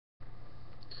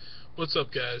What's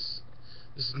up, guys?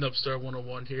 This is Nubstar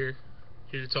 101 here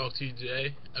to talk to you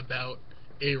today about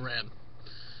ARAM.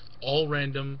 All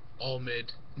random, all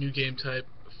mid, new game type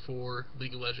for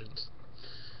League of Legends.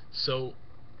 So,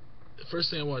 the first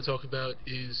thing I want to talk about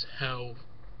is how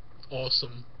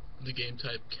awesome the game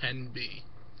type can be.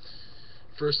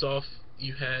 First off,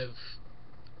 you have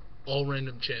all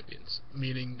random champions,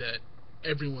 meaning that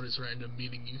everyone is random,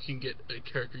 meaning you can get a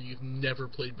character you've never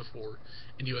played before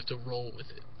and you have to roll with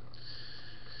it.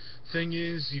 Thing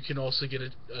is, you can also get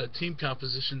a team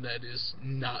composition that is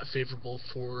not favorable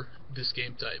for this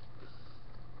game type.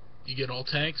 You get all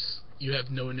tanks, you have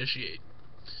no initiate.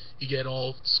 You get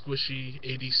all squishy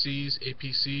ADCs,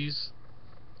 APCs,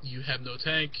 you have no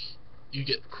tank, you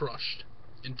get crushed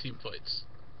in team fights.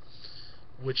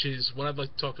 Which is what I'd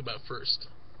like to talk about first.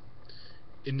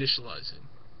 Initializing.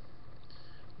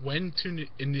 When to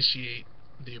initiate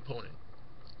the opponent.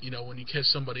 When you catch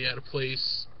somebody out of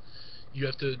place, you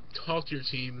have to talk to your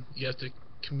team, you have to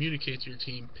communicate to your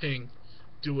team, ping,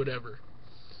 do whatever.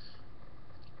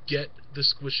 Get the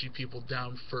squishy people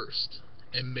down first,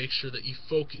 and make sure that you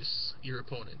focus your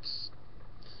opponents.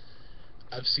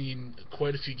 I've seen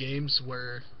quite a few games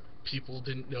where people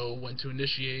didn't know when to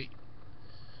initiate.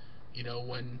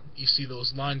 When you see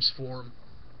those lines form,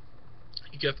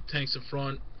 you got the tanks in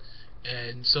front,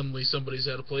 and suddenly somebody's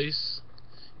out of place.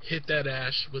 Hit that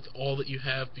Ashe with all that you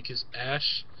have, because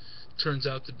Ashe turns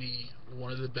out to be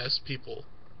one of the best people,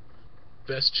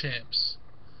 best champs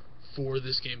for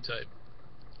this game type.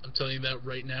 I'm telling you that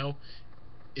right now.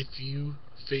 If you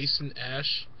face an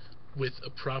Ashe with a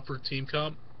proper team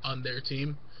comp on their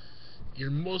team,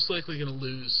 you're most likely going to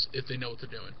lose if they know what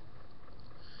they're doing.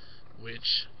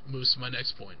 Which moves to my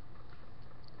next point.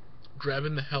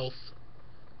 Grabbing the health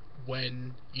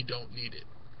when you don't need it.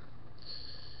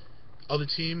 Other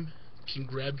team can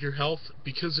grab your health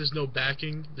because there's no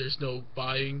backing, there's no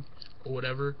buying or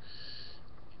whatever.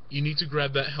 You need to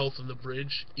grab that health on the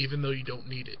bridge even though you don't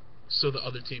need it, so the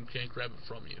other team can't grab it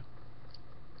from you.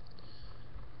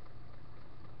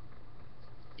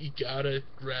 You gotta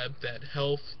grab that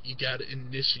health, you gotta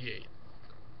initiate.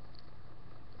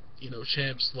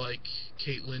 Champs like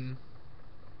Caitlyn,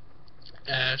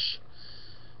 Ashe,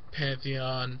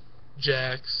 Pantheon,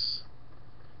 Jax,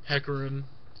 Hecarim,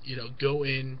 go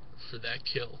in for that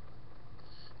kill.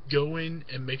 Go in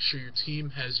and make sure your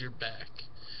team has your back.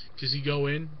 Because you go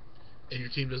in and your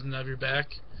team doesn't have your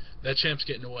back, that champ's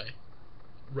getting away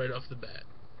right off the bat.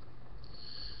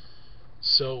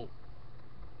 So,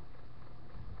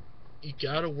 you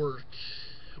gotta work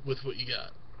with what you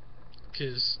got.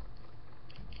 Because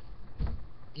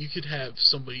you could have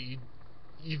somebody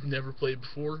you've never played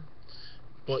before,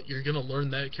 but you're gonna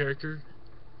learn that character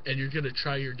and you're gonna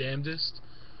try your damnedest,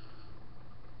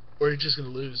 or you're just gonna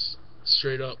lose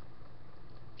straight up.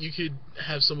 You could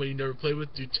have somebody you never played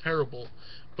with do terrible,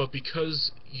 but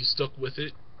because you stuck with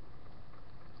it,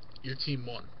 your team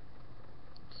won.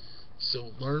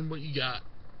 So learn what you got,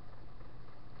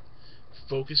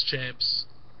 focus champs,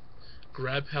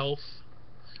 grab health,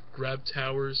 grab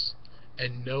towers,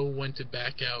 and know when to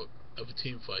back out of a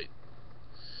team fight.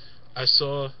 I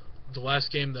saw the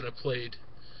last game that I played,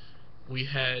 we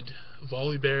had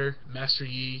Volibear, Master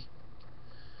Yi.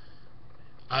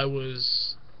 Who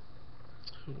was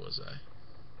I?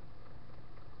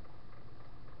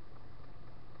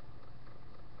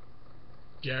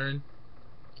 Garen.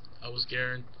 I was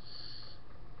Garen.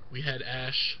 We had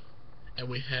Ashe, and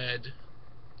we had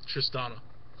Tristana.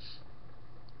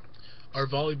 Our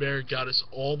Volibear got us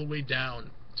all the way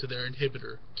down to their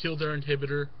inhibitor, killed their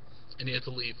inhibitor, and he had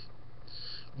to leave.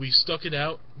 We stuck it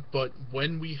out, but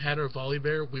when we had our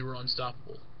Volibear, we were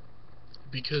unstoppable.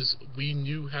 Because we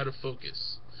knew how to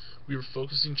focus. We were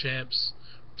focusing champs,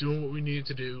 doing what we needed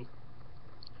to do.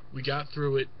 We got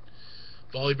through it.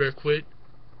 Volibear quit.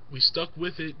 We stuck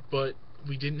with it, but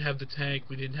we didn't have the tank,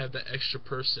 we didn't have that extra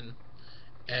person,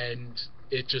 and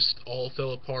it just all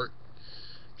fell apart.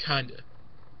 Kinda.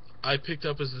 I picked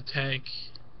up as the tank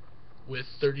with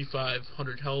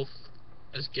 3,500 health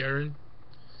as Garen,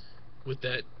 with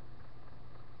that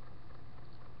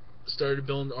started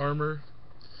building armor,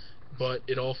 but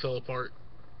it all fell apart.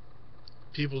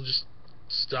 People just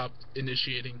stopped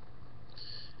initiating,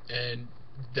 and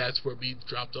that's where we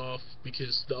dropped off,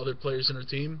 because the other players in our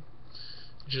team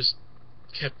just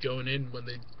kept going in when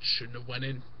they shouldn't have went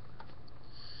in.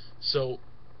 So,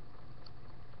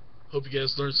 hope you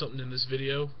guys learned something in this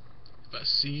video. If I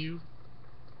see you,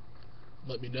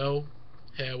 let me know.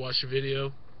 Hey, I watched your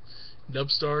video.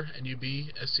 Nubstar,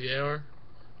 NUBSTAR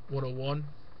 101.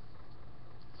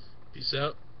 Peace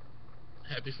out.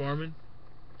 Happy farming.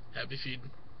 Happy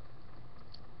feeding.